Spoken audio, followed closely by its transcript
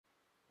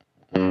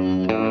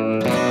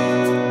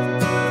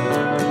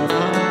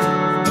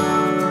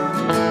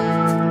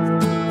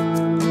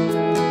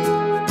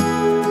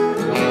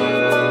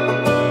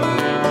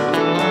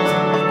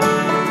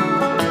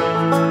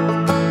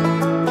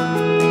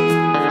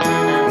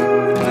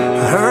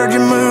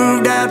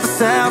out to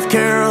South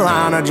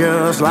Carolina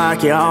just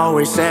like you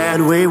always said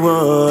we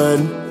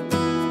would.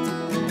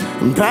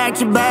 And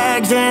packed your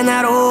bags in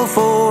that old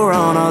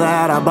 4Runner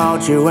that I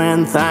bought you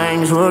when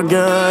things were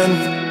good.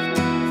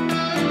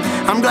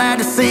 I'm glad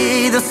to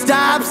see the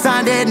stop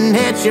sign didn't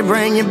hit you,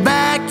 bring you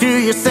back to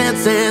your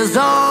senses.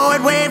 Oh,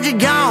 it waved you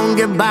gone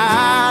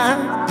goodbye.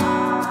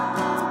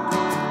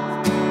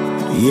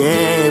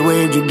 Yeah, it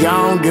waved you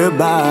gone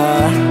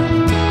goodbye.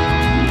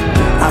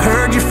 I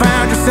heard you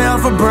found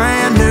yourself a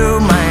brand new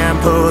man,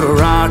 put a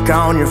rock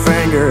on your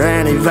finger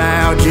and he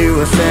vowed you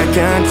a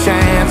second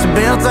chance.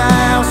 Built a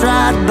house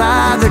right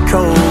by the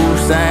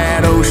coast,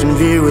 that ocean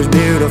view is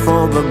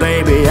beautiful, but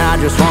baby, I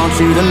just want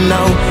you to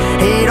know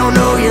he don't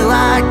know you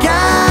like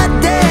I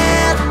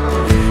did.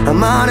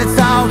 Money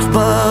talks,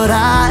 but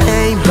I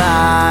ain't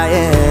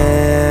buying.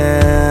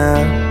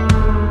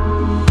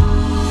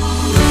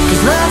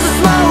 'Cause love's a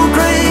smoke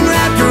ring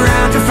wrapped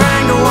around your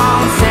finger.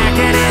 One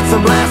second it's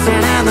a blessing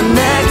and the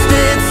next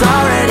it's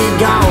already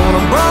gone.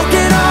 A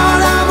broken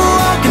heart, I'm a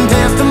walking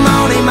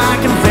testimony. My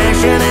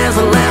confession is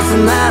a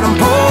lesson that I'm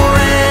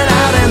pouring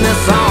out in this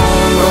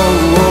song.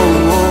 Oh,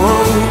 oh,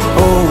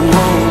 oh,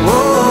 oh, oh,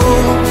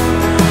 oh.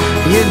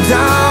 You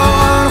don't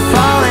wanna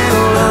fall in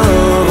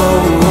love. Oh,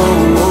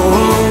 oh,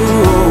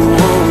 oh,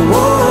 oh, oh,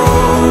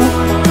 oh.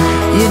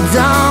 You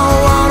don't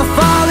wanna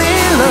fall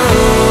in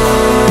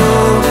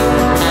love.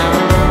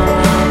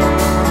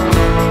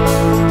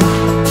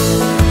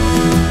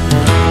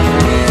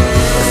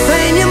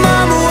 Seen your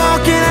mama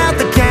walking out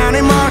the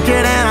county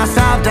market and I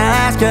stopped to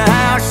ask her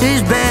how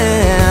she's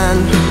been.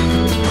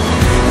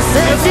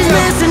 Said she's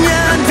missing you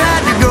and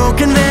tried to go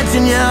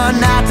convincing you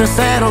not to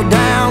settle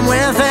down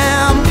with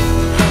him.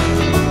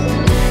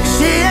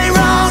 She ain't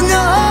wrong,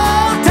 the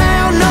whole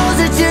town knows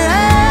that you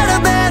had a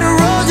bed of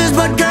roses,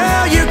 but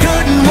girl, you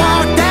couldn't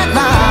walk that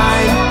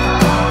line.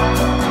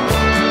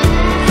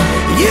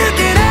 You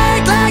can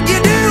act like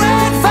you're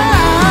doing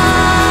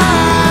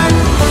fine.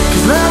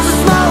 'Cause love's a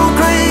smoke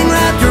ring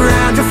wrapped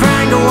around your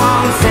finger.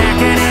 One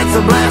second it's a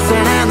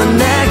blessing and the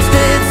next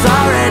it's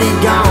already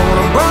gone.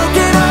 A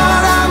broken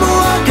heart, I'm a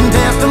walking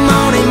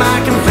testimony. My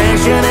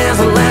confession is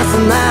a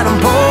lesson that I'm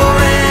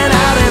pouring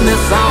out in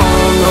this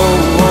song. Oh,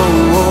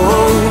 oh,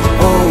 oh,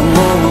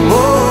 oh, oh,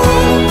 oh.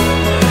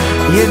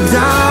 You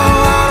don't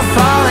wanna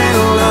fall in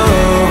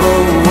love.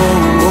 Oh,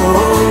 oh,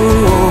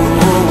 oh,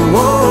 oh, oh,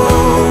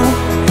 oh.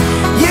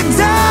 You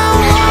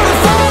don't wanna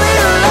fall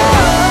in love.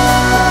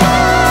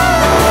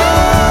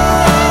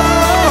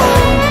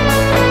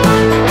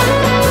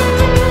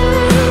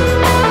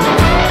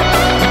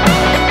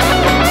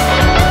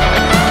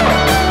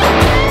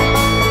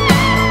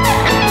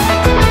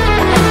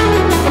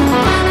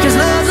 'Cause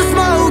love's a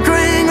smoke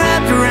ring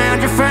wrapped around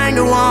your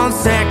finger. One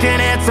second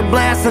it's a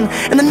blessing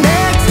and the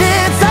next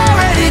it's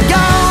already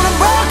gone. A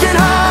broken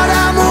heart,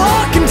 I'm a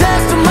walking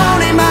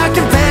testimony. My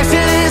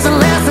confession is a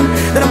lesson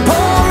that I'm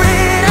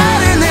pouring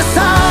out in this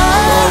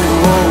song.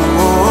 Oh,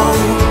 oh,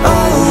 oh,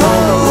 oh,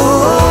 oh,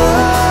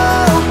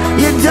 oh.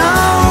 You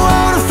don't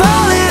wanna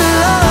fall in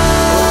love.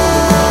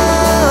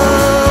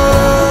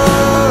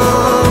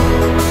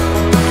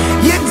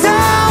 You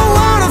don't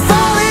wanna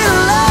fall in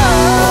love.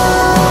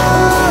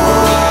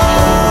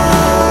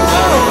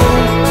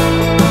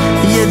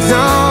 You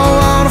don't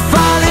wanna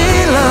fall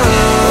in love.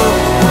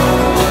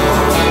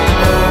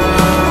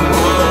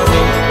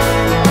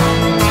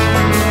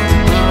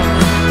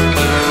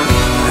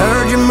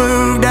 Heard you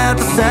moved out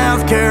to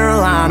South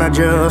Carolina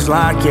just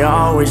like you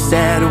always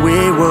said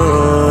we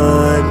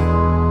would.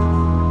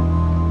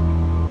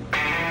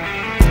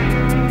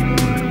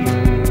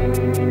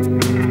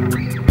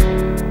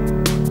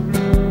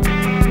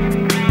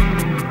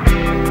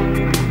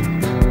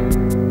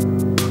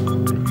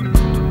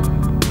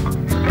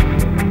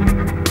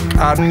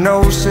 I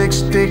know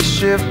 6-stick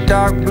shift,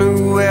 dark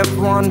blue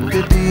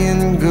F-150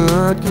 in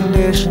good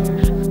condition.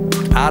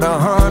 Out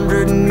of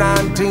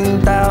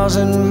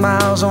 119,000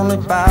 miles, only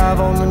 5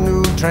 on the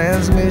new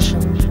transmission.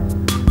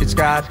 It's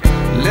got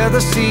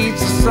leather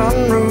seats, a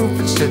sunroof,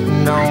 it's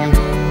sitting on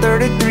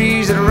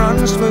 33s that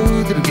run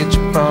smooth. It'll get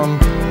you from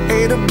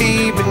A to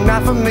B, but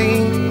not for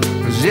me.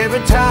 'Cause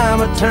every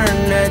time I turn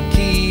that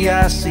key,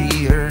 I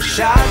see her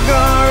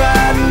shotgun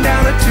riding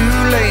down a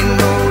 2-lane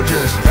road,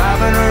 just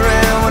driving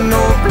around with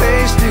no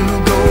place to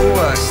go.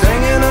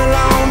 Singing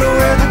along to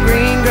where the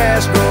green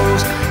grass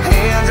grows,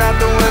 hands out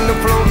the window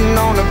floating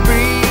on the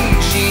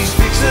breeze. She's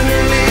fixing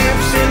her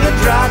lips in the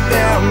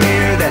drop-down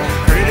mirror. That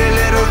pretty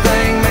little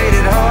thing made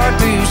it hard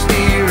to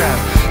steer. I'm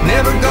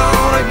never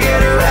gonna get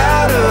her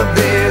out of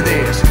there.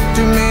 There's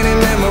too many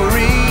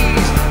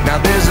memories. Now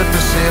there's a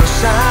for sale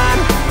sign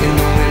in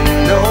the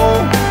window.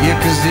 Yeah,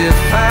 'cause if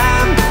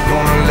I'm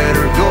gonna let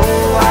her go,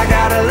 I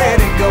gotta let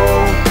it go.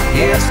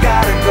 Yeah, it's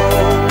gotta go.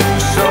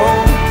 So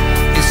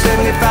it's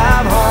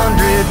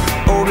 7,500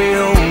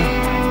 OBO.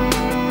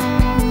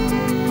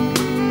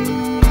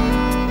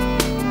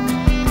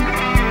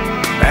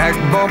 Back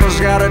bumper's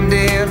got a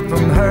dent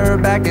from her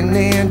backing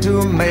into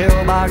a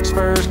mailbox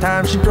first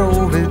time she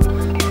drove it.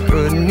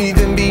 couldn't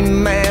even be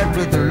mad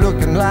with her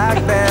looking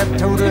like that.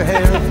 Told her,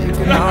 hell, you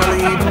can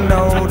hardly even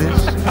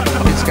notice.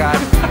 It's got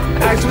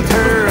nights with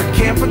her I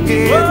can't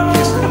forget,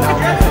 kissing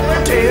on the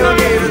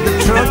tailgate of the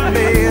truck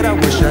bed. I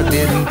wish I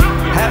didn't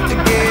have to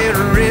get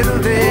rid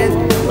of it,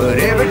 but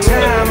every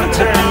time I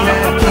turn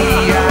that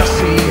key I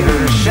see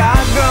her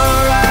shotgun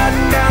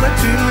riding down a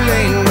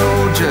two-lane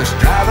road, just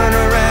driving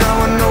around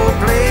with no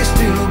place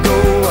to go.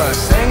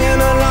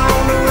 Singing along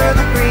to where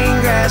the green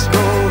grass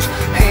grows,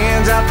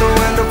 hands out the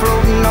window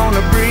floating on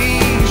the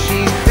breeze.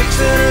 She's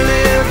fixing her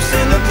lips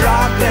in the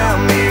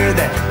drop-down mirror.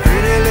 That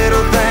pretty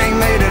little thing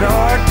made it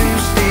hard to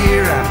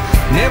steer. I'm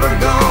never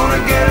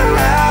gonna get her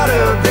out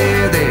of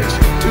there. There's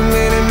too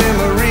many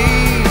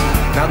memories.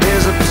 Now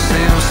there's a for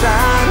sale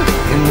sign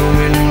in the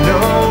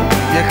window.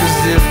 Yeah, 'cause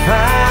if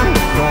I'm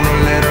gonna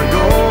let her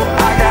go,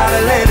 I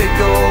gotta let it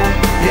go.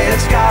 Yeah,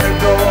 it's gotta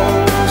go.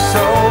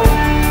 So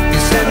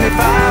it's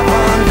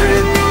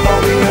 7,500 for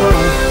the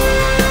old.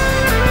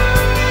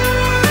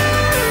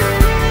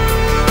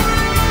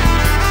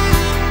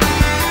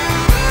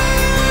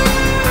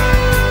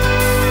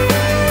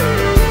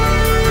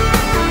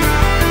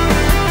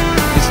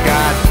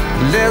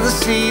 Leather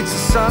seats,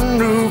 a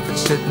sunroof,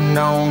 it's sitting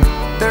on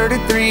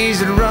 33s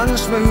that run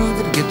smooth.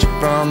 It'll get you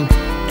from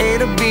A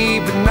to B,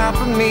 but not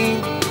for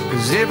me.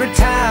 'Cause every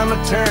time I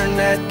turn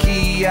that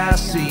key I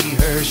see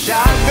her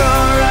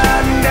shotgun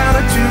riding down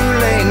a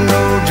two-lane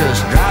road,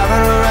 just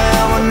driving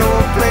around with no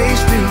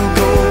place to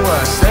go.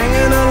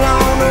 Singing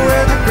along to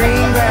where the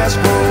green grass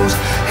grows,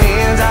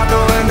 hands out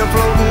the window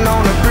floating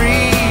on the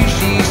breeze.